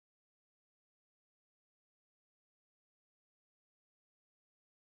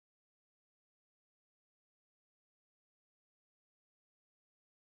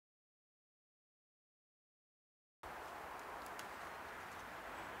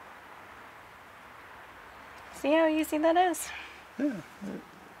See how easy that is? Yeah.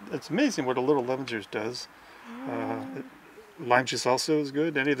 It's amazing what a little lemon juice does. Lime juice also is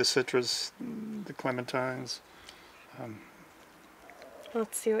good. Any of the citrus, the clementines.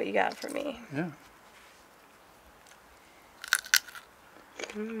 Let's see what you got for me. Yeah.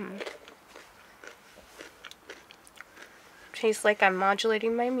 Tastes like I'm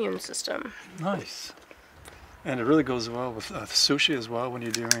modulating my immune system. Nice. And it really goes well with sushi as well when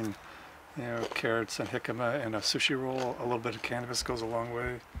you're doing, you know, carrots and jicama and a sushi roll. A little bit of cannabis goes a long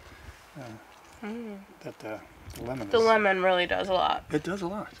way. The lemon. The lemon really does a lot. It does a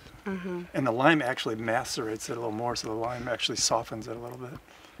lot. And the lime actually macerates it a little more, so the lime actually softens it a little bit.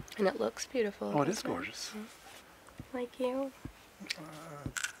 And it looks beautiful. Oh, it is gorgeous. Like you.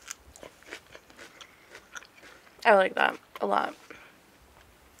 I like that a lot.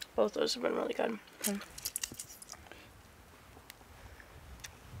 Both those have been really good.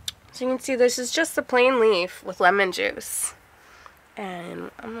 So you can see this is just the plain leaf with lemon juice. And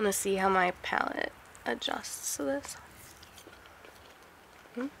I'm going to see how my palate adjusts to this.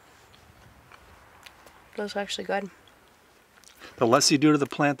 Those are actually good. The less you do to the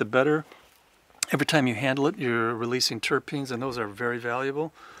plant, the better. Every time you handle it, you're releasing terpenes, and those are very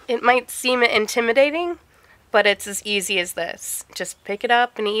valuable. It might seem intimidating, but it's as easy as this. Just pick it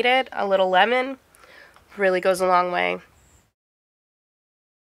up and eat it. A little lemon really goes a long way.